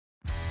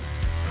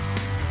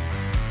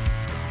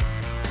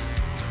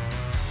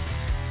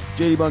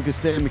JD Bunkus,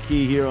 Sam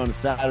McKee here on a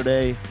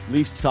Saturday.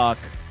 Leafs talk.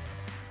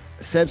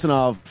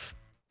 Samsonov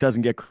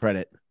doesn't get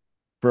credit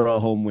for a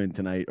home win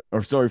tonight,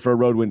 for a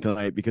road win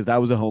tonight, because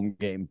that was a home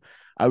game.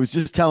 I was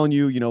just telling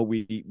you,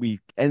 we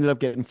ended up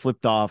getting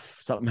flipped off.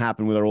 Something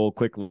happened with our old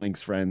Quick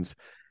Links friends.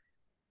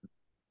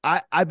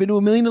 I've been to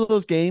a million of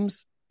those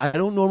games. I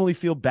don't normally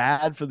feel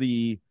bad for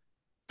the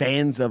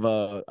fans of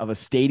a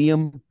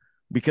stadium,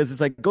 because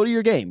it's like, go to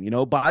your game,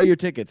 buy your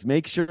tickets,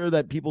 make sure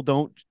that people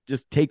don't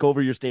just take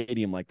over your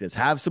stadium like this.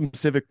 Have some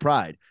civic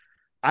pride.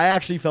 I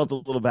actually felt a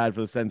little bad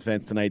for the Sens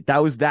fans tonight.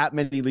 That was that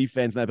many Leaf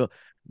fans. And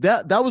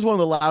that was one of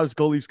the loudest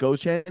Go Leafs Go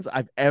chants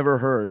I've ever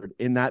heard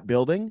in that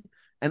building.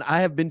 And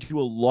I have been to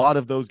a lot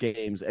of those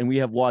games, and we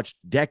have watched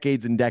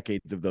decades and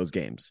decades of those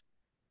games.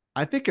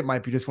 I think it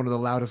might be just one of the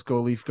loudest Go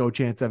Leaf Go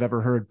chants I've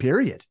ever heard,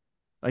 period.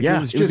 Like, yeah, it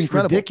was just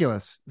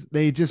ridiculous.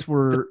 They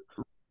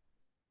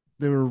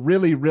were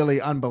really, really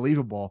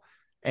unbelievable.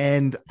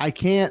 And I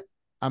can't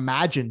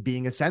imagine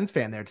being a Sens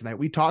fan there tonight.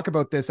 We talk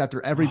about this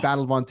after every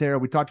Battle of Ontario.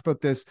 We talked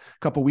about this a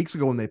couple weeks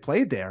ago when they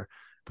played there,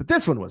 but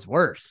this one was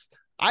worse.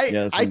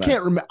 I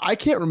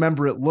can't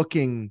remember it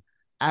looking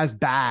as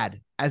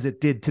bad as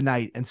it did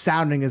tonight and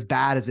sounding as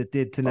bad as it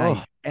did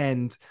tonight.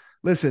 And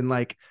listen,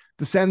 like,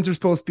 the Sens are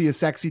supposed to be a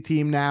sexy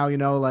team now,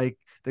 like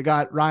they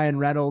got Ryan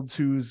Reynolds,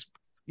 who's,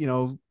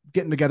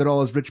 getting together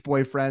all his rich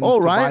boyfriends. Oh,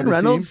 Ryan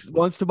Reynolds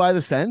wants to buy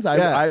the Sens.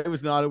 I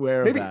was not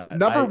aware of that.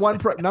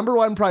 Number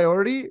one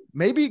priority,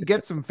 maybe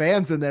get some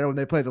fans in there when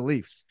they play the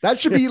Leafs. That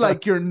should be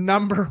like your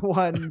number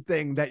one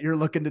thing that you're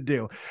looking to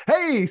do.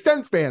 Hey,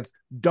 Sens fans,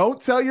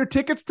 don't sell your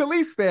tickets to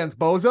Leafs fans,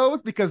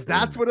 bozos, because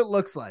that's what it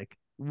looks like.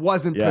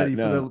 Wasn't pretty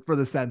for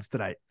the Sens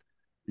tonight.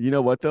 You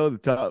know what though?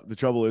 The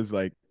trouble is,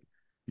 like,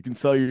 you can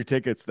sell your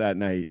tickets that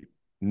night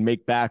and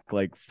make back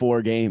like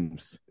 4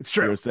 games. It's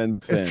true. It's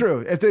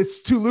true.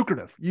 It's too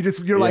lucrative.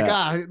 You're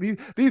like,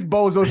 these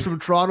bozos from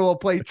Toronto will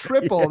play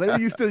triple. They're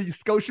used to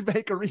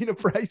Scotiabank Arena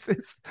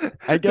prices.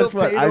 And guess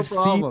what? I've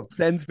seen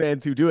Sens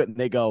fans who do it, and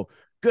they go,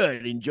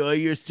 good, enjoy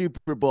your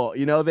Super Bowl.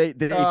 They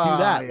do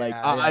that.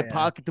 I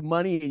pocket the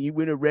money and you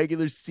win a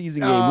regular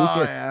season game.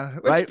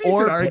 Right?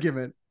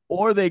 Argument.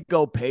 Or they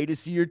go, pay to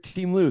see your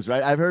team lose,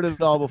 right? I've heard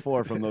it all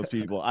before from those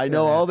people. I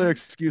know all their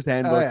excuse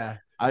handbook.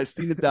 I've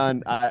seen it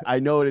done. I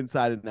know it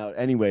inside and out.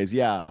 Anyways, you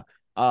got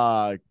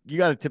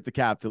to tip the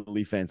cap to the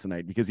Leaf fans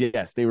tonight, because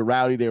yes, they were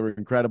rowdy, they were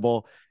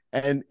incredible,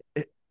 and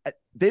they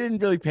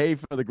didn't really pay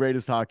for the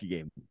greatest hockey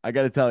game. I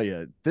got to tell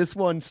you, this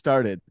one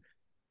started.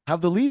 Have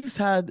the Leafs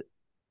had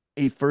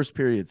a first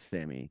period,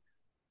 Sammy,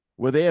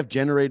 where they have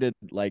generated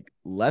like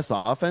less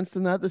offense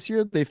than that this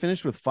year? They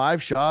finished with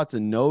 5 shots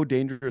and no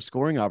dangerous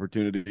scoring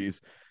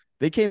opportunities.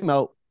 They came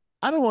out,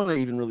 I don't want to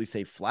even really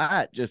say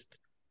flat, just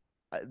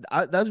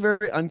that's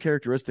very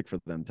uncharacteristic for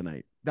them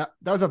tonight. That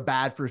was a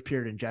bad first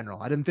period in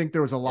general. I didn't think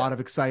there was a lot of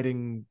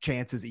exciting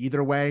chances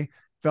either way.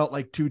 Felt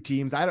like two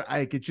teams.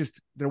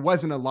 There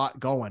wasn't a lot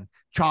going.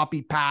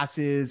 Choppy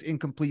passes,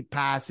 incomplete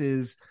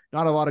passes,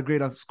 not a lot of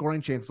great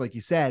scoring chances, like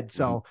you said.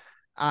 So,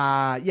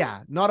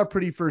 not a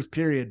pretty first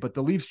period, but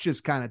the Leafs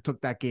just kind of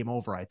took that game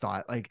over. I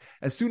thought, like,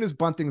 as soon as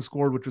Bunting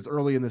scored, which was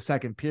early in the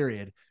second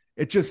period,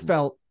 it just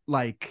felt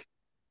like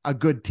a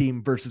good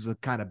team versus a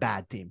kind of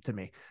bad team to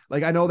me.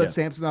 Like, I know that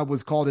Samsonov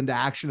was called into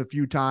action a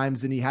few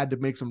times and he had to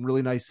make some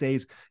really nice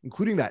saves,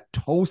 including that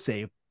toe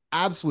save,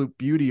 absolute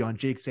beauty on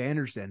Jake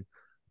Sanderson.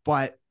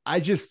 But I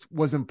just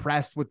was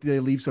impressed with the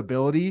Leafs'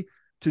 ability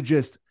to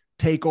just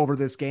take over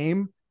this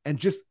game and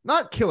just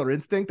not killer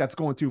instinct, that's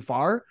going too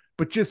far,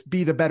 but just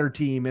be the better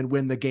team and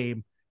win the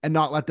game and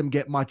not let them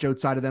get much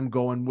outside of them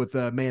going with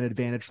a man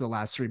advantage for the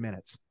last 3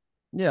 minutes.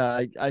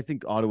 Yeah, I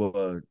think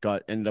Ottawa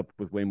ended up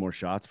with way more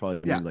shots,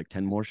 probably like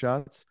 10 more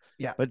shots.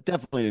 Yeah. But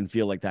definitely didn't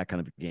feel like that kind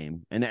of a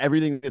game. And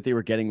everything that they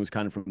were getting was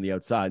kind of from the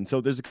outside. And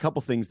so there's a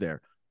couple things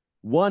there.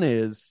 One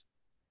is,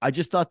 I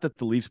just thought that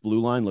the Leafs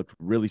blue line looked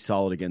really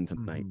solid again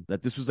tonight.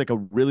 That this was like a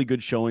really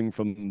good showing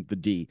from the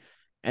D.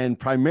 And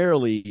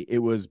primarily it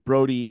was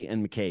Brody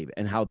and McCabe,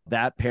 and how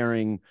that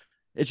pairing,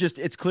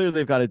 it's clear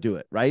they've got to do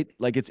it, right?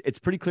 Like, it's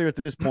pretty clear at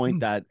this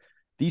point that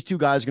these two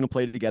guys are going to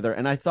play together.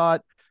 And I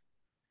thought,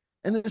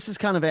 and this is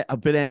kind of a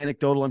bit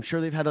anecdotal, I'm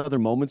sure they've had other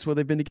moments where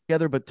they've been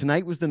together, but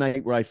tonight was the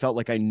night where I felt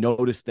like I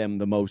noticed them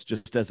the most,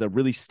 just as a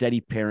really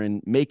steady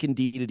pairing, making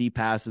D-to-D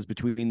passes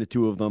between the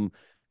two of them.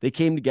 They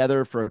came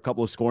together for a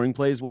couple of scoring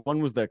plays.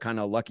 One was the kind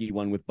of lucky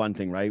one with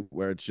Bunting, right?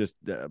 Where it's just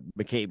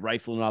McCabe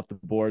rifling off the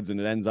boards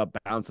and it ends up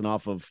bouncing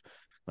off of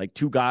like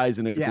 2 guys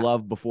in a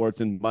glove before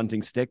it's in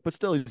Bunting's stick, but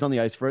still he's on the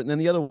ice for it. And then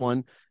the other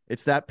one,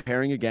 it's that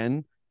pairing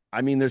again.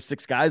 I mean, there's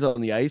 6 guys on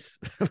the ice,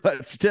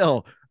 but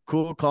still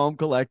cool, calm,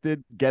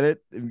 collected. Get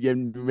it? You're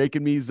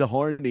making me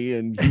Zahorny,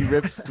 and he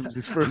rips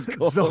his first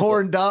goal.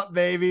 Zahorned up,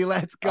 baby.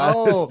 Let's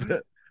go.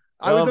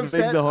 I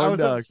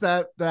was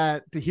upset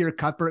that to hear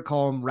Cuthbert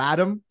call him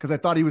Radam, because I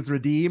thought he was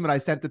Redeem, and I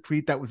sent the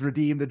tweet that was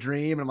Redeem the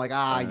Dream, and I'm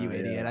like, you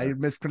idiot. I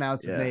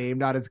mispronounced his name.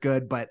 Not as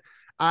good, but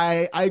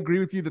I agree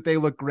with you that they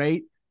look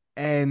great.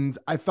 And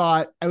I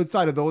thought,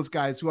 outside of those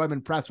guys who I'm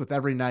impressed with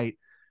every night,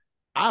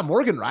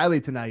 Morgan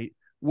Riley tonight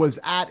was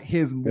at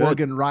his Good.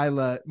 Morgan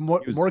Riley, He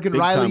was Morgan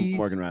big time Riley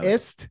Morgan Riley.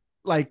 ist.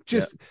 Like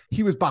just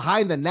he was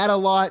behind the net a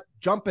lot,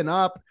 jumping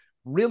up,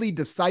 really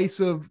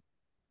decisive,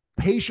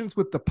 patience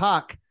with the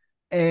puck.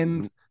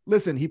 And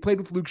listen, he played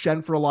with Luke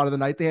Schenn for a lot of the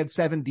night. They had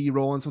 7D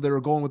rolling, so they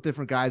were going with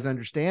different guys. I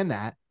understand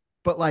that.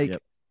 But like,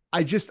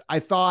 I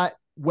thought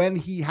when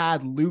he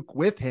had Luke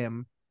with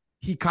him,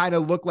 he kind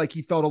of looked like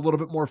he felt a little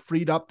bit more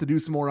freed up to do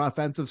some more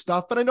offensive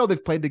stuff. But I know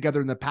they've played together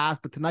in the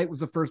past, but tonight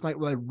was the first night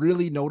where I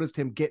really noticed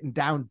him getting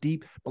down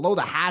deep below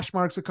the hash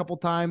marks a couple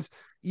times,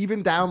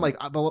 even down like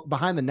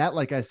behind the net,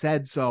 like I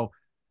said. So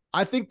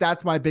I think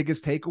that's my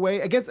biggest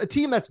takeaway against a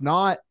team that's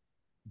not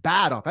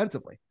bad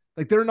offensively.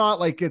 Like they're not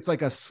like it's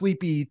like a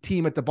sleepy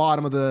team at the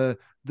bottom of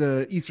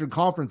the Eastern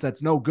Conference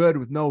that's no good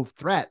with no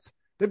threats.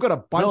 They've got a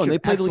bunch of they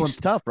play the excellent Leafs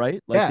tough,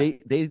 right?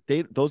 Like they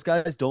those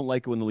guys don't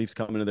like it when the Leafs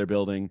come into their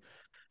building,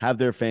 have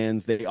their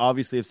fans. They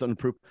obviously have something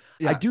to prove.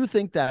 I do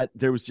think that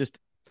there was just,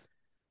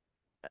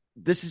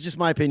 this is just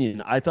my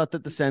opinion. I thought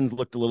that the Sens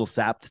looked a little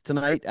sapped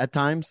tonight at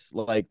times.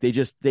 Like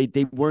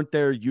they weren't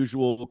their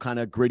usual kind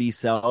of gritty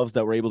selves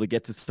that were able to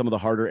get to some of the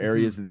harder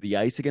areas of the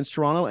ice against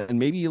Toronto. And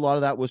maybe a lot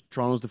of that was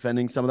Toronto's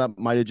defending. Some of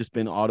that might have just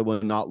been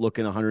Ottawa not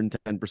looking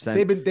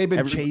 110%. They've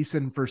been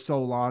chasing for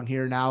so long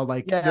here now.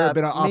 Like they've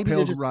been an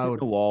uphill road.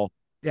 The wall.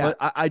 Yeah.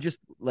 But I just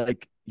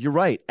like, you're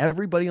right.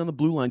 Everybody on the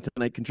blue line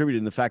tonight contributed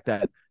in the fact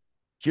that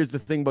here's the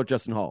thing about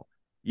Justin Hall.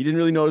 You didn't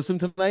really notice him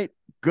tonight.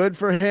 Good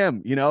for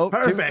him, you know.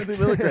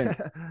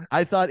 Perfect.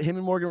 I thought him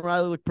and Morgan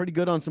Riley looked pretty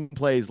good on some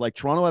plays. Like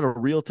Toronto had a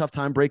real tough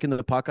time breaking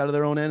the puck out of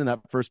their own end in that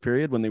first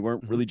period when they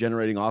weren't really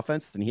generating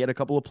offense. And he had a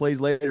couple of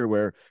plays later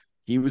where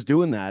he was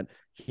doing that.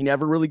 He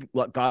never really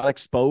got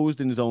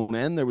exposed in his own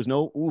end. There was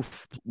no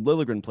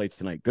Liljegren played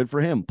tonight. Good for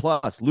him.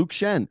 Plus Luke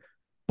Schenn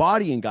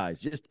bodying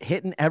guys, just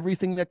hitting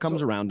everything that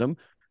comes around him.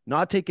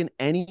 Not taking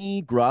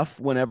any gruff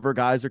whenever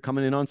guys are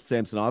coming in on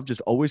Samsonov,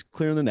 just always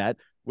clearing the net,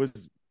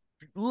 was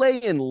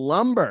laying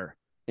lumber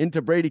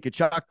into Brady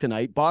Tkachuk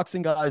tonight,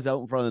 boxing guys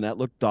out in front of the net,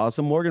 looked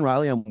awesome. Morgan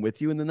Riley, I'm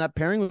with you. And then that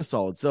pairing was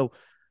solid. So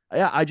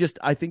yeah,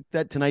 I think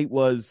that tonight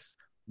was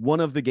one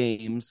of the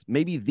games,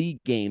 maybe the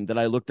game that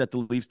I looked at the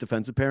Leafs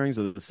defensive pairings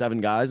of the 7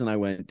 guys and I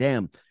went,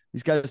 damn,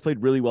 these guys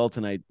played really well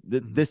tonight.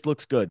 This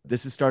looks good.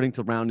 This is starting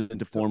to round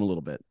into form a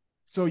little bit.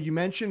 So you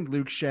mentioned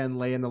Luke Schenn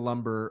laying the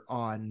lumber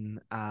on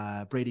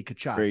Brady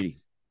Tkachuk.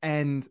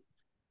 And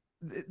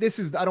this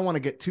is, I don't want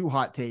to get too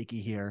hot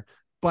takey here,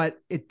 but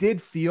it did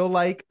feel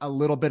like a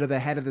little bit of the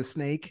head of the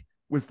snake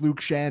with Luke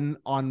Schenn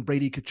on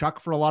Brady Tkachuk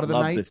for a lot of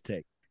the night. This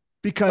take.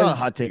 Because not a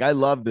hot take. I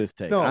love this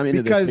take. No, I'm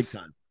into this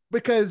big time.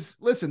 Because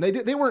listen,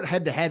 they weren't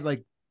head to head.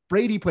 Like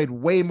Brady played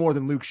way more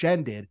than Luke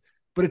Schenn did,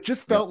 but it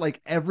just felt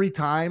like every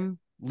time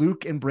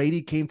Luke and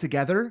Brady came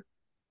together,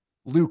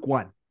 Luke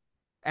won.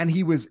 And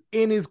he was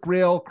in his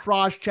grill,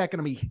 cross-checking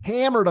him. He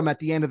hammered him at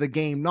the end of the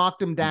game,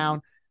 knocked him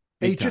down.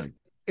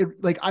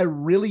 I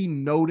really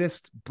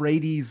noticed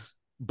Brady's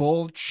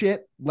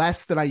bullshit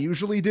less than I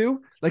usually do.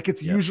 Like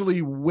it's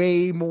usually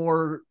way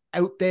more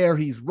out there.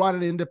 He's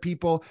running into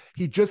people.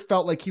 He just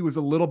felt like he was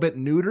a little bit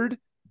neutered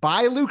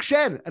by Luke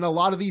Schenn and a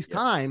lot of these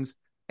times.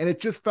 And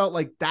it just felt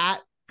like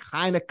that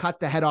kind of cut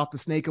the head off the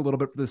snake a little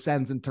bit for the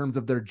Sens in terms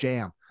of their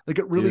jam. Like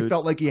it really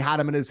felt like he had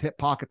him in his hip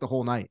pocket the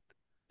whole night.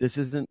 This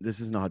isn't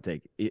a hot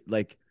take.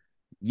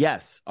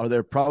 Yes, are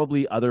there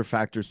probably other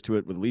factors to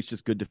it with at least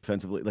just good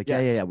defensively? Like,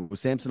 yeah.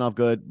 Was Samsonov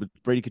good? Was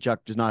Brady Tkachuk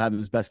just not having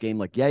his best game?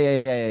 Like,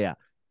 yeah.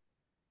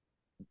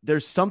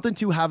 There's something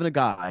to having a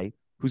guy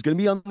who's going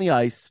to be on the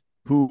ice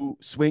who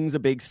swings a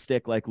big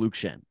stick like Luke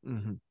Schenn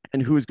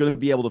and who is going to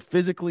be able to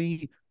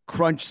physically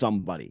crunch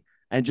somebody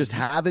and just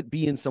have it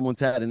be in someone's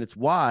head. And it's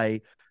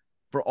why,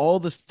 for all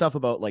the stuff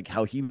about like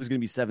how he was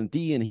going to be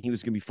 7D and he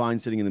was going to be fine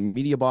sitting in the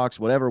media box,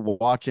 whatever,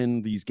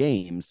 watching these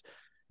games,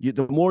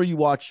 the more you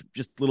watch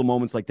just little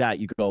moments like that,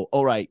 you go,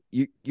 all right,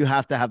 you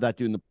have to have that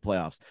dude in the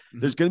playoffs.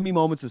 There's going to be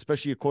moments,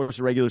 especially of course,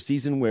 the regular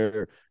season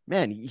where,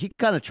 man, he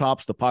kind of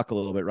chops the puck a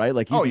little bit, right?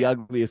 Like he's the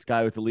ugliest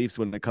guy with the Leafs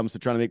when it comes to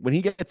trying to make, when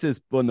he gets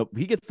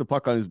the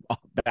puck on his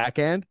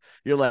backhand,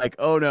 you're like,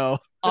 oh no.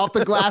 Off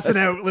the glass and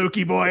out,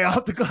 Lukey boy,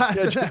 off the glass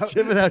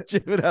and out.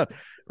 Chip it out,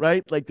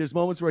 right? Like there's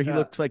moments where he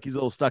looks like he's a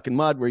little stuck in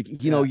mud, where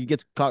he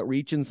gets caught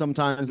reaching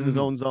sometimes in his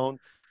own zone.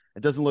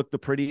 It doesn't look the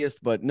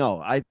prettiest, but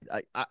no, I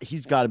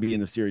he's got to be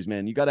in the series,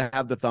 man. You got to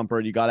have the thumper,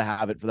 and you got to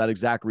have it for that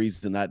exact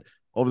reason that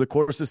over the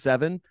course of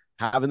 7,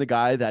 having the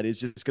guy that is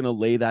just going to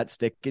lay that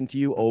stick into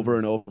you over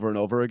and over and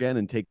over again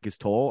and take his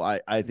toll,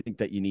 I think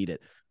that you need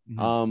it.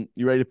 You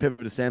ready to pivot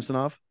to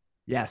Samsonov?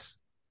 Yes.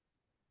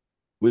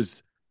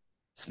 Was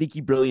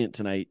sneaky brilliant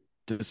tonight,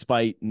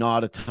 despite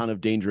not a ton of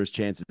dangerous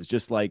chances.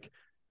 Just like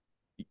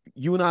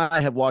you and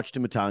I have watched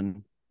him a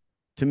ton.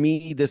 To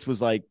me, this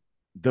was like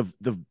the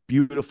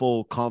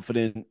beautiful,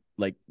 confident,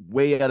 like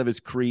way out of his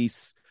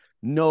crease,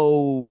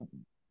 no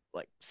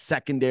like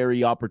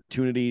secondary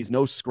opportunities,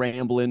 no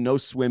scrambling, no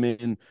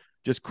swimming,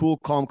 just cool,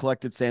 calm,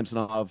 collected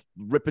Samsonov,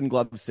 ripping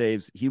glove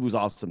saves. He was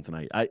awesome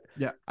tonight. I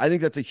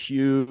think that's a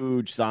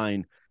huge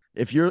sign.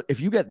 If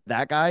you get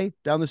that guy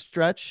down the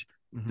stretch,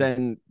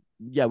 then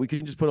yeah, we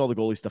can just put all the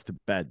goalie stuff to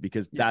bed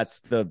because that's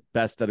the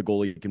best that a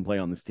goalie can play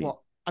on this team.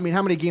 Well, I mean,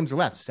 how many games are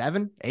left?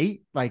 7,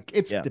 8? Like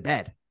it's to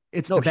bed.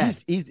 It's to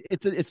bed.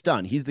 It's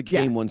done. He's the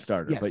game one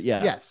starter. But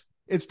yes,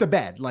 it's to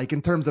bed. Like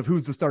in terms of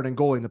who's the starting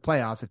goalie in the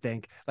playoffs, I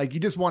think like you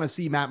just want to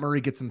see Matt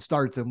Murray get some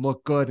starts and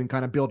look good and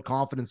kind of build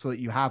confidence so that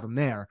you have him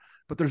there.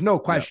 But there's no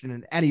question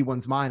in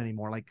anyone's mind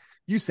anymore. Like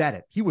you said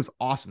it, he was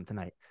awesome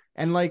tonight.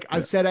 And like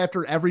I've said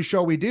after every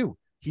show we do,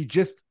 he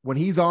just, when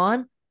he's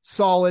on,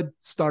 solid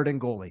starting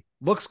goalie.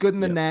 Looks good in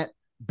the net,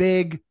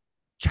 big,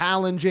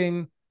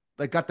 challenging,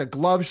 like got the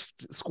glove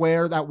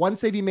square. That one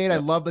save he made, I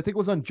loved. I think it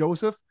was on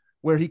Joseph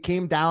where he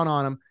came down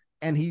on him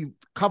and he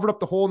covered up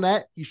the whole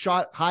net. He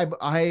shot high,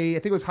 I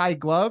think it was high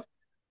glove,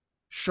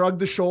 shrugged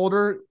the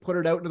shoulder, put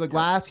it out into the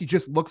glass. He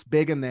just looks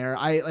big in there.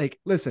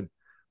 Listen,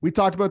 we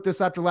talked about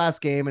this after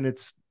last game and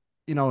it's,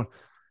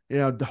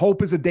 the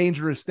hope is a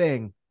dangerous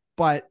thing.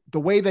 But the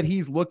way that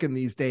he's looking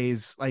these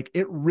days, like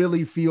it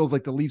really feels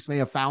like the Leafs may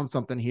have found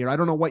something here. I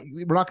don't know we're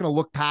not going to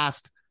look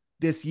past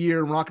this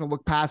year. We're not going to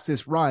look past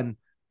this run,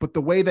 but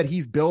the way that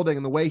he's building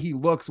and the way he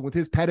looks with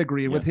his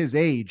pedigree and with his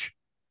age,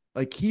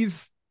 like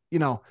he's,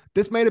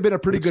 this may have been a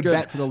pretty good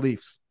bet for the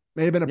Leafs.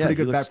 May have been a pretty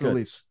good bet for the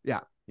Leafs.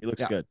 Yeah. He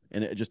looks good.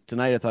 And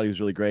tonight I thought he was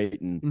really great.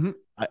 And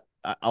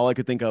all I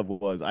could think of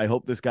was, I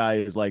hope this guy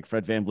is like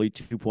Fred VanVleet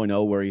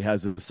 2.0, where he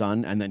has a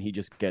son and then he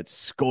just gets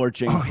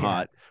scorching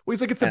hot. Well,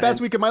 he's like, it's the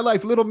best week of my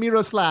life. Little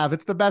Miroslav,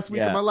 it's the best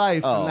week of my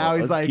life. And now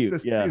he's like,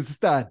 this is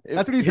stud.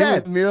 That's what he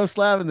said.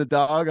 Miroslav and the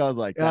dog. I was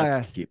like,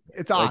 that's cute.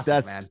 It's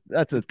awesome, man.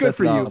 That's good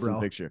for an you, awesome bro.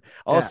 picture.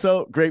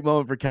 Also, great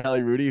moment for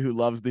Kelly Rudy, who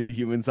loves the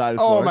human side of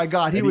sports. Oh my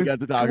God, he was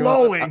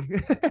glowing.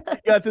 He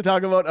got to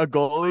talk about a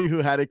goalie who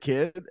had a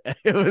kid.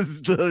 It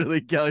was literally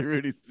Kelly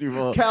Rudy's Super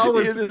Bowl. Cal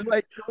was just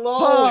like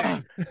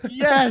glowing.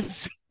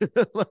 Yes.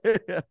 Okay.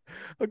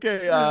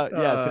 So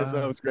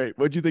that was great.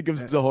 What'd you think of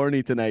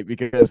Zahorny tonight?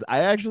 Because I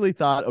actually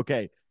thought,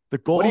 the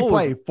goal. What did he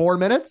play? 4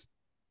 minutes?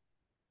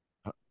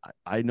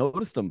 I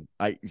noticed him.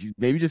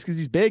 Maybe just because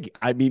he's big.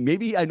 I mean,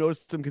 maybe I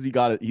noticed him because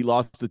he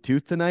lost a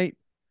tooth tonight.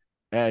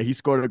 He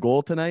scored a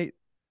goal tonight.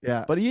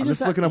 Yeah, but I'm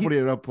just looking up what he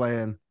ended up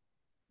playing.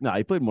 No,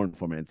 he played more than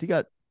 4 minutes. He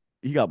got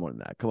more than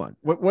that. Come on.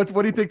 What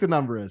do you think the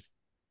number is?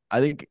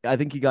 I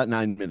think he got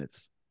 9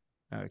 minutes.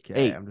 Okay,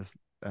 8. I'm just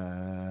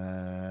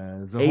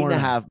Zahorny.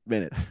 8.5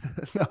 minutes.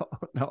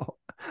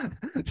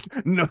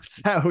 No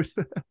south.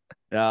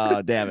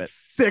 Oh, damn it.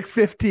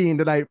 6:15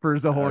 tonight for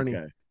Zahorny.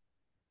 Okay.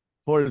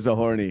 Poor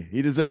Zahorny.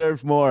 He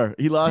deserves more.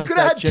 He lost. He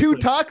could have had 2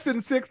 tucks in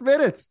 6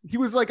 minutes. He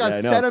was like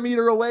a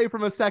centimeter away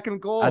from a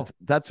second goal.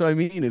 That's what I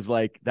mean. Is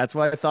like, that's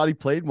why I thought he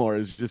played more,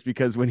 is just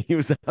because when he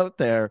was out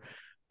there,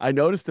 I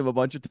noticed him a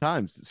bunch of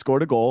times.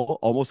 Scored a goal,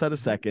 almost had a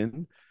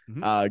second.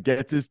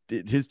 Gets his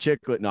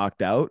chiclet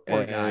knocked out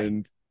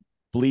and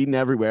bleeding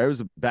everywhere. It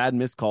was a bad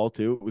missed call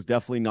too. It was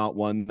definitely not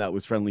one that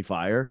was friendly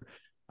fire.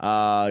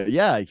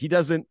 He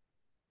doesn't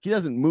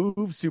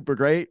move super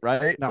great,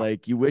 right? No.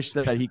 Like you wish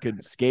that he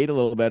could skate a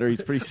little better.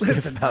 He's pretty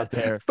stiff out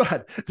there.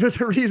 But there's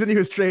a reason he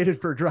was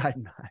traded for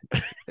Dryden.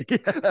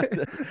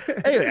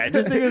 Anyway, I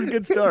just think it was a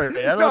good story.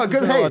 Man.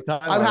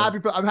 I'm happy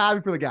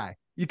for the guy.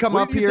 You come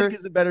up here. Think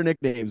is a better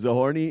nickname,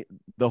 Zahorny,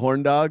 the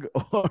Horn Dog,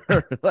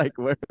 or like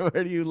where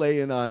do you lay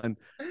in on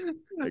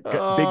Big Z? Big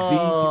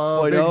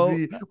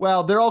Z?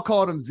 Well, they're all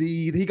calling him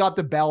Z. He got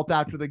the belt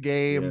after the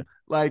game. Yeah.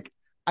 Like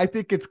I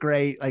think it's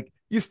great. Like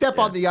you step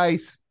on the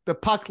ice, the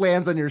puck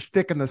lands on your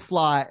stick in the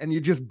slot, and you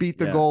just beat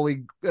the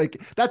goalie.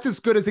 Like that's as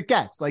good as it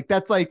gets. Like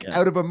that's like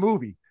out of a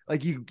movie.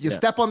 Like you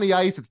step on the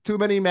ice, it's too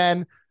many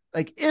men.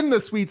 Like in the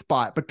sweet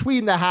spot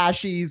between the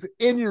hashies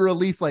in your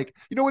release, like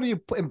when you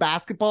in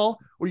basketball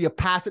where you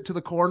pass it to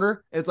the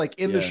corner and it's like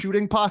in the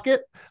shooting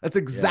pocket. That's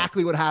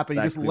exactly what happened.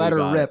 You just let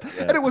her rip,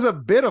 and it was a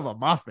bit of a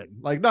muffin.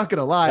 Like not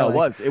gonna lie,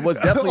 it was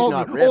definitely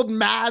not ripped. Old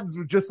Mads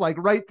was just like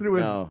right through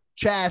his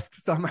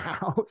chest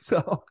somehow.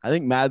 So I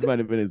think Mads might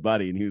have been his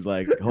buddy, and he was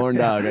like, "Horn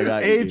Dog, I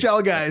got you."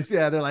 AHL guys,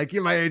 they're like,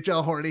 "You're my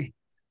AHL horny."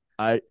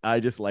 I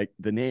just like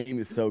the name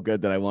is so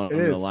good that I want him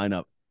in the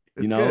lineup.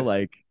 It's good.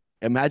 Like.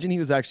 Imagine he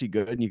was actually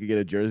good and you could get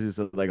a jersey that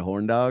says like a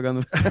Horn Dog on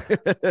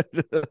the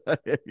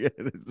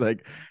it's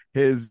like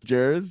his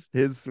jersey,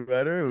 his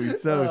sweater. It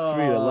was so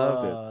sweet. I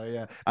loved it.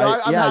 Yeah.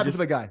 No, I'm happy for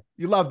the guy.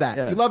 You love that.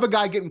 Yeah. You love a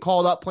guy getting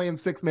called up playing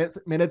 6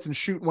 minutes and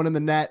shooting one in the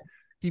net.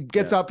 He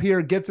gets up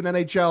here, gets an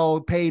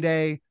NHL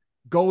payday,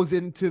 goes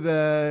into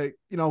the,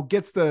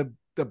 gets the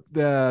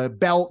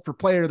belt for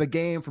player of the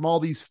game from all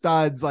these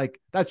studs.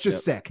 Like that's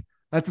just sick.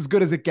 That's as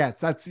good as it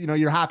gets. That's,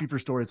 you're happy for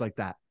stories like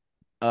that.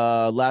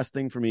 Last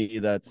thing for me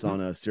that's on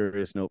a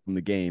serious note from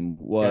the game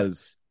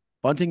was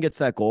Bunting gets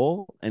that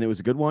goal, and it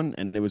was a good one,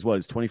 and it was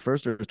his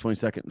 21st or his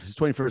 22nd? His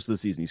 21st of the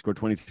season. He scored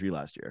 23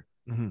 last year.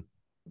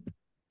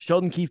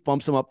 Sheldon Keefe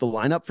bumps him up the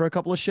lineup for a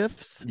couple of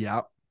shifts.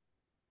 Yeah.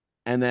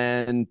 And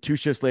then 2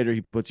 shifts later,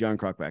 he puts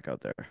Yarncroc back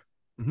out there.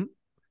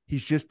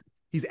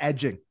 He's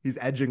edging. He's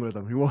edging with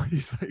him. He won't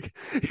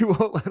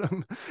let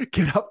him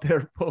get up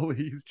there fully.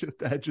 He's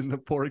just edging the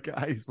poor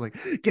guy. He's like,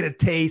 get a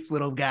taste,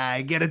 little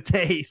guy. Get a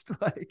taste.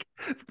 Like,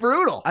 it's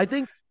brutal. I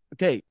think,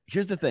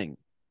 here's the thing.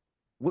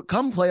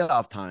 come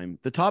playoff time,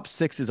 the top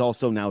 6 is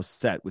also now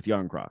set with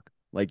Yarncroc.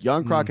 Like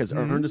Yarncroc has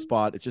earned a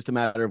spot. It's just a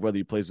matter of whether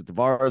he plays with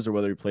Tavares or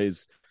whether he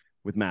plays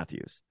with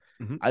Matthews.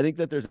 I think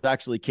that there's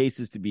actually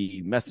cases to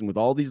be messing with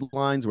all these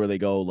lines where they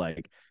go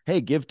like, hey,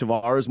 give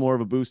Tavares more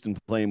of a boost and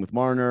playing with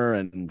Marner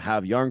and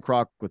have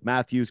Yarncroc with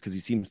Matthews because he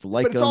seems to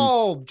like him. But it's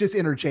all just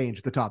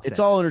interchange, the top 6.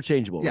 It's all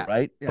interchangeable,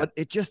 right? Yeah. But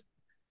it just,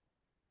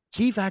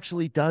 Keefe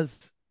actually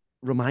does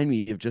remind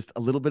me of just a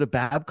little bit of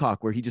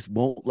Babcock where he just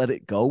won't let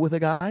it go with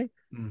a guy.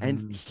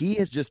 And he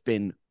has just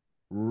been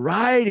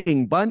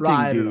riding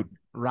Bunting,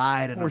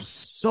 for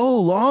so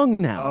long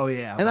now. Oh,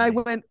 yeah. And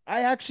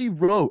I actually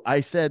wrote, I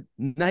said,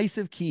 nice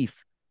of Keefe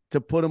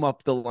to put him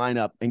up the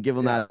lineup and give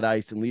him that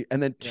ice and leave.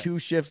 And then 2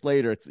 shifts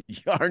later, it's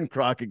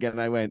Yarncroc again.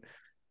 And I went,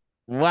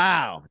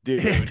 wow,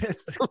 dude.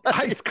 It's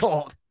ice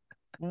cold.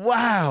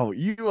 Wow,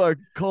 you are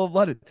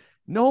cold-blooded.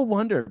 No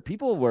wonder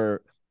people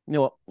were,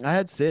 I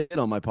had Sid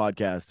on my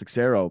podcast,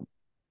 Sixero,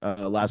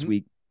 last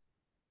week,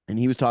 and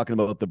he was talking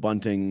about the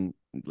Bunting,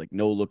 like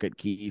no look at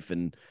Keefe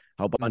and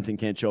how Bunting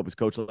can't show up as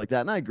coach like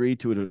that. And I agreed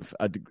to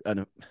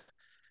it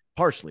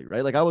partially,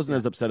 right? Like I wasn't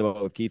as upset about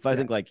it with Keefe. I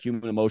think like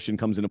human emotion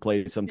comes into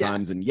play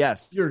sometimes. And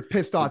yes, you're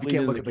pissed off. You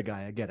can't look at the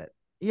guy. I get it.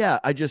 Yeah.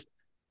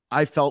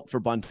 I felt for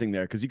Bunting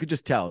there because you could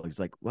just tell. He's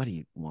like, what do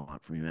you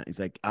want from me, man? He's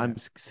like, I'm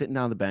sitting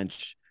down the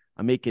bench.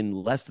 I'm making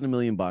less than $1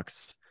 million.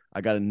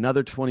 I got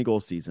another 20-goal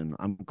season.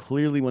 I'm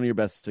clearly one of your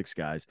best 6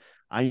 guys.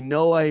 I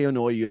know I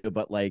annoy you,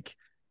 but like,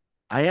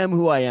 I am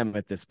who I am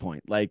at this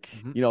point. Like,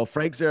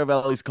 Frank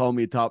Zaravelli's called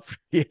me a top free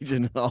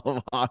agent in all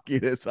of hockey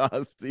this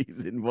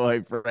offseason.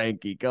 Boy,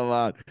 Frankie, come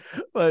on.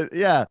 But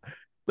yeah,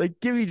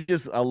 like, give me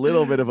just a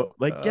little bit of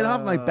get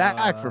off my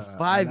back for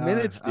 5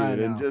 minutes, dude.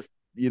 And just,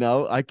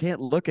 I can't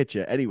look at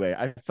you. Anyway,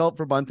 I felt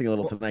for Bunting a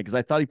little tonight because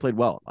I thought he played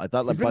well. I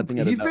thought Bunting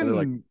had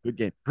another good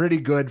game. Pretty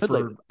good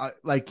for,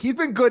 he's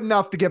been good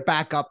enough to get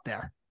back up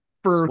there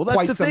for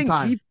quite some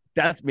time.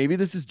 Maybe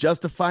this is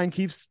justifying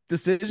Keefe's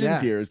decisions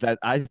here, is that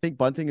I think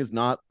Bunting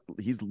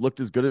he's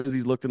looked as good as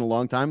he's looked in a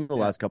long time in the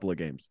last couple of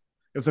games.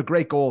 It was a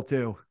great goal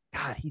too.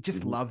 God, he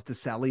just loves to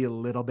Selly a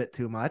little bit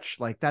too much.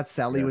 Like that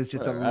Selly was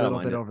just a little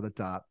bit over the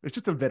top. It's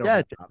just a bit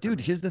over the top.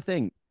 Dude, here's the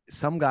thing.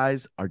 Some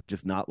guys are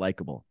just not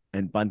likable,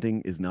 and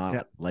Bunting is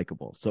not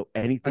likable. So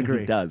anything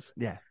he does,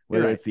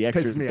 whether it's the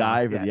extra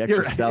dive or the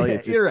extra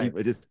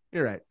Selly,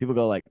 you're right. People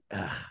go like,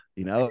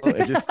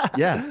 it just,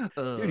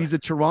 dude, he's a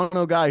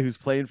Toronto guy who's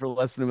playing for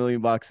less than $1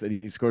 million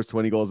and he scores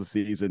 20 goals a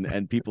season,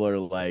 and people are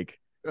like,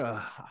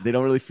 they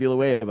don't really feel a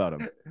way about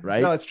him,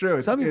 right? No, it's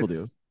true. Some people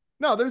do.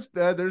 No, there's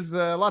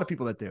a lot of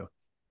people that do.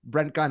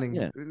 Brent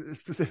Gunning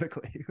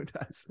specifically, who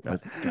does.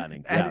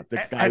 Gunning,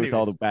 the guy with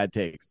all the bad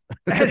takes.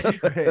 Anyways,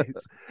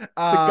 the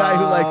guy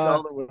who likes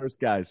all the worst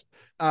guys.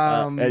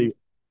 Anyway.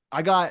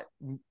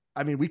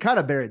 We kind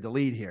of buried the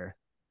lead here.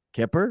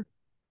 Kipper?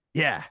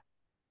 Yeah,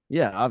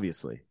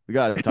 obviously. We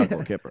got to talk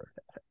about Kipper.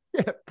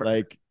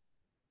 Like,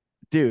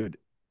 dude,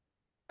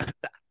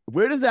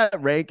 where does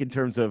that rank in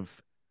terms of,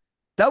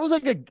 that was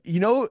like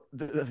you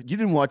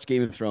didn't watch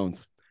Game of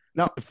Thrones.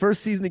 No, the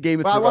first season of Game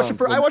of Thrones.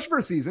 I watched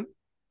first season.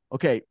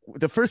 Okay,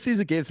 the first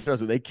season of Game of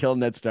Thrones, when they kill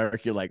Ned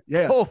Stark, you're like,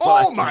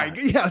 oh my God.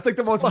 Yeah, it's like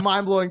the most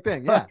mind-blowing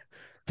thing. Yeah.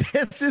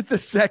 This is the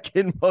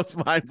second most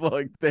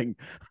mind-blowing thing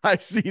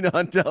I've seen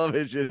on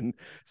television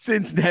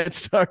since Ned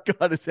Stark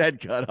got his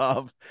head cut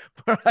off,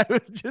 where I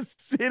was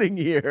just sitting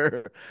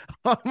here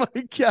on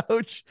my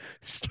couch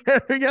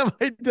staring at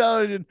my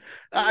television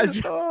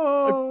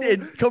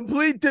in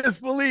complete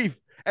disbelief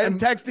and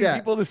texting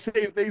people the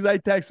same things I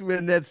texted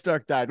when Ned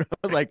Stark died. I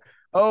was like,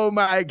 oh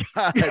my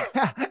God,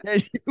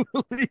 can you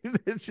believe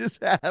this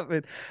just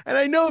happened? And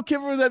I know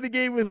Kipper was at the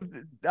game with,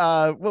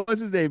 what was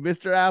his name?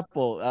 Mr.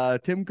 Apple,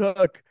 Tim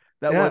Cook,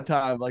 that one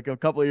time, like a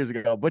couple of years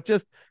ago, but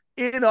just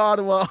in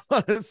Ottawa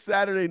on a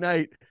Saturday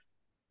night,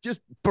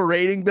 just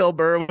berating Bill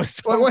Burr was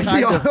so giving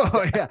him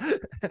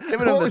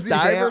the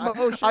diver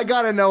motion. I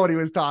gotta know what he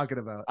was talking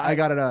about. I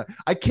gotta know.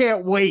 I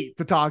can't wait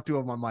to talk to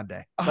him on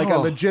Monday. Like I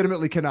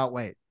legitimately cannot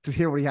wait to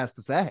hear what he has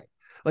to say.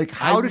 Like,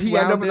 how did he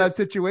end up in that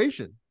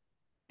situation?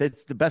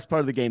 That's the best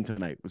part of the game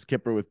tonight was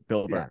Kipper with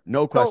Bill Burr.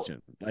 No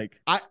question. Like,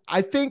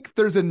 I think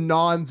there's a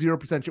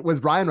non-0%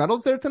 was Ryan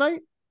Reynolds there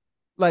tonight?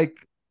 Like,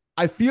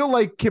 I feel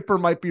like Kipper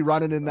might be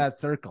running in that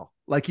circle.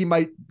 Like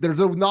there's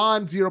a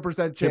non-0%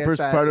 chance Kipper's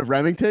part of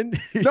Remington.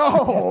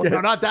 No,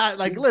 not that.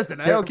 Like, listen,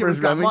 I know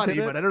Kipper's got money,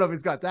 but I don't know if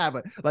he's got that.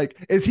 But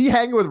like, is he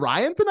hanging with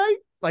Ryan tonight?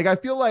 Like, I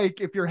feel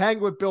like if you're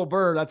hanging with Bill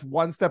Burr, that's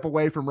one step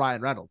away from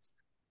Ryan Reynolds.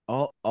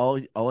 All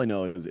I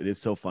know is it is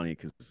so funny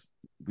because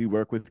we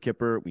work with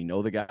Kipper. We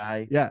know the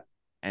guy. Yeah.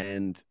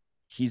 And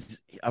he's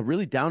a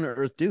really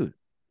down-to-earth dude.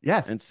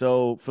 Yes. And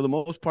so for the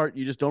most part,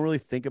 you just don't really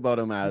think about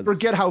him as...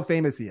 Forget how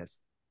famous he is.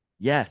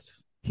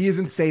 Yes. He is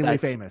insanely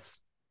famous.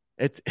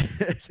 It's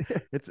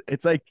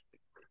like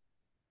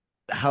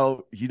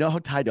how, how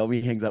Ty Domi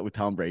hangs out with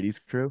Tom Brady's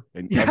crew?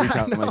 And every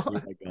time I see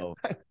him, I go,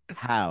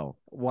 how?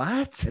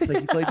 What? It's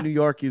like he played in New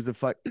York. He was a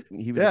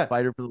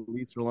fighter for the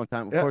Leafs for a long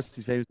time. Of course,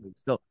 he's famous, but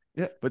still.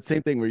 Yeah. But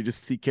same thing where you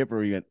just see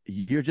Kipper,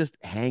 you're just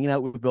hanging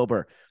out with Bill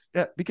Burr.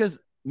 Yeah. Because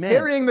man,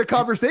 carrying the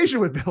conversation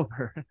with Bill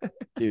Burr.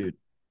 dude,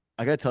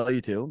 I gotta tell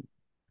you too.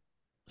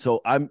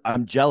 So I'm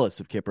jealous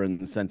of Kipper in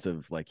the sense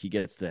of like he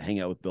gets to hang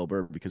out with Bill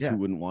Burr because who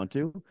wouldn't want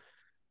to?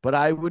 But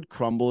I would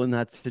crumble in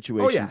that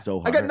situation so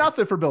hard. I got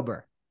nothing for Bill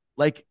Burr.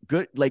 Like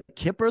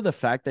Kipper, the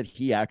fact that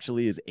he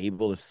actually is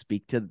able to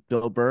speak to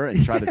Bill Burr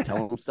and try to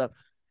tell him stuff.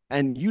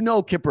 And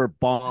Kipper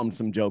bombed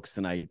some jokes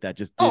tonight that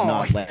just did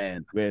not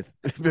land with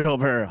Bill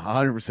Burr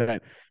 100%.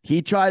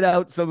 He tried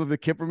out some of the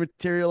Kipper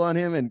material on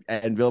him,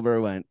 and Bill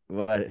Burr went,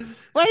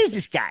 what is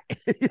this guy?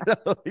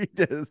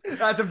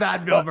 That's a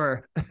bad Bill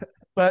Burr.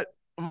 But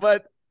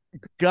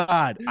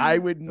God, I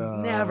would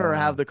never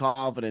have the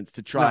confidence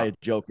to try a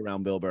joke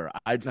around Bill Burr.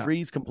 I'd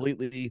freeze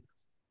completely.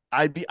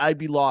 I'd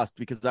be lost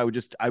because I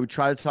would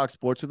try to talk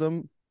sports with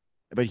him,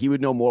 but he would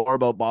know more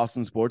about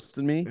Boston sports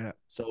than me. Yeah.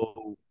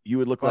 So you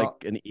would look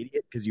like an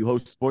idiot because you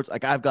host sports.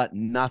 Like I've got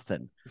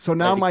nothing. So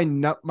now my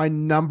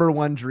number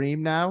one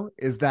dream now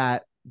is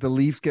that the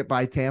Leafs get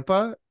by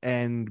Tampa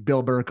and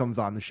Bill Burr comes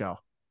on the show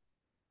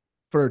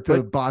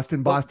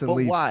Boston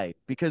Leafs. Why?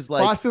 Because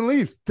like Boston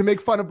Leafs to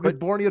make fun of because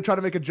Borny will try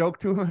to make a joke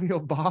to him and he'll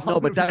bomb. No,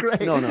 but that's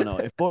great. No.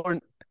 If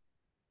Born,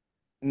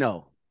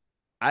 no.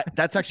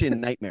 That's actually a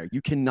nightmare.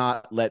 You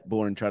cannot let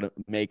Bourne try to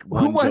make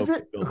one. Who was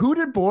it? Who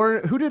did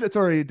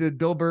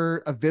Bill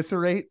Burr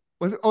eviscerate?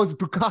 Was it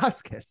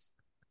Bukauskas?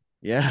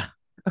 Yeah.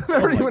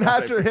 Remember he went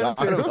after him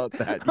too? About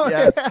that.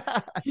 Yes. Yeah.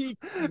 He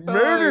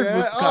murdered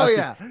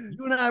Bukauskas.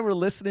 You and I were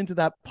listening to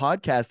that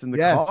podcast in the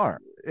car.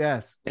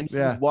 Yes. And he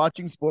was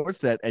watching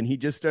Sportsnet and he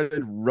just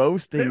started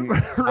roasting him.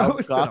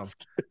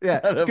 Yeah.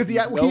 Because he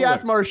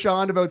asked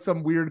Marchand about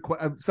some weird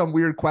question.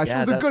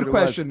 Yeah, it was a good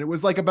question. It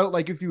was like about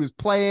like if he was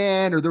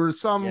playing or there was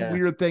some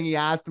weird thing he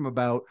asked him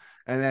about.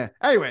 And then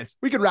anyways,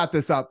 we can wrap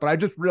this up, but I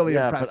just really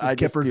impressed with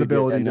Kipper's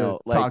ability to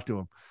talk to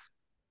him.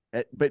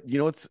 But you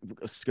know what's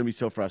going to be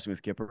so frustrating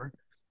with Kipper?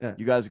 Yeah.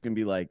 You guys are going to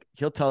be like,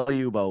 he'll tell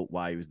you about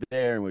why he was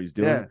there and what he's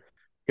doing. Yeah.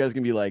 You guys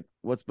can be like,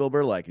 what's Bill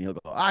Burr like? And he'll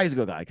go, he's a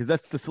good guy. Because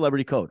that's the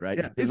celebrity code, right?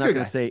 Yeah, he's not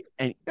going to say,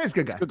 he's a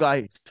good guy. He's a good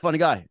guy. He's a funny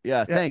guy.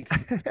 Yeah. Thanks.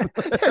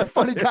 He's a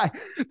funny guy.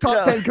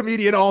 Top 10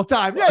 comedian all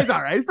time. Yeah, he's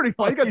all right. He's pretty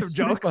funny. He got some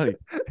jokes.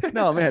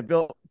 No, man,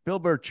 Bill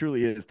Burr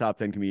truly is top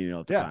 10 comedian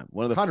all the time.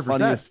 One of the 100%.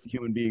 Funniest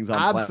human beings on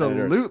planet Earth.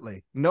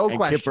 Absolutely. No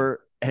question.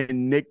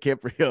 Nick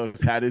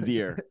Kiprios had his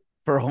ear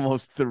for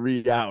almost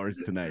 3 hours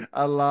tonight.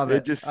 I love it.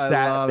 It just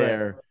sat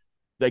there.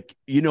 Like,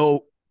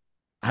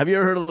 have you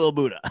ever heard of Lil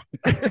Buddha?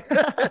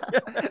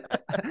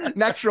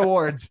 Next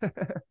rewards.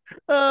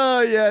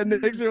 Oh yeah,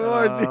 Nick's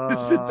rewards.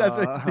 That's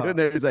what he's doing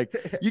there. He's like,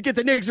 you get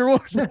the Nick's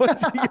rewards.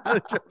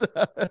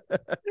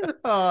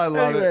 I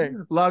love it.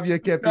 Love you,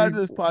 Kippy. Subscribe to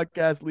this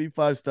podcast. Leave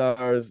 5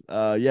 stars.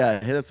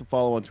 Hit us a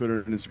follow on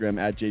Twitter and Instagram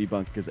at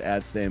JDBunkers,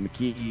 at Sam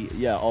McKee.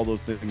 Yeah, all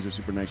those things are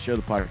super nice. Share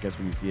the podcast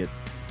when you see it.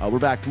 We're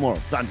back tomorrow,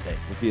 Sunday.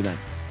 We'll see you then.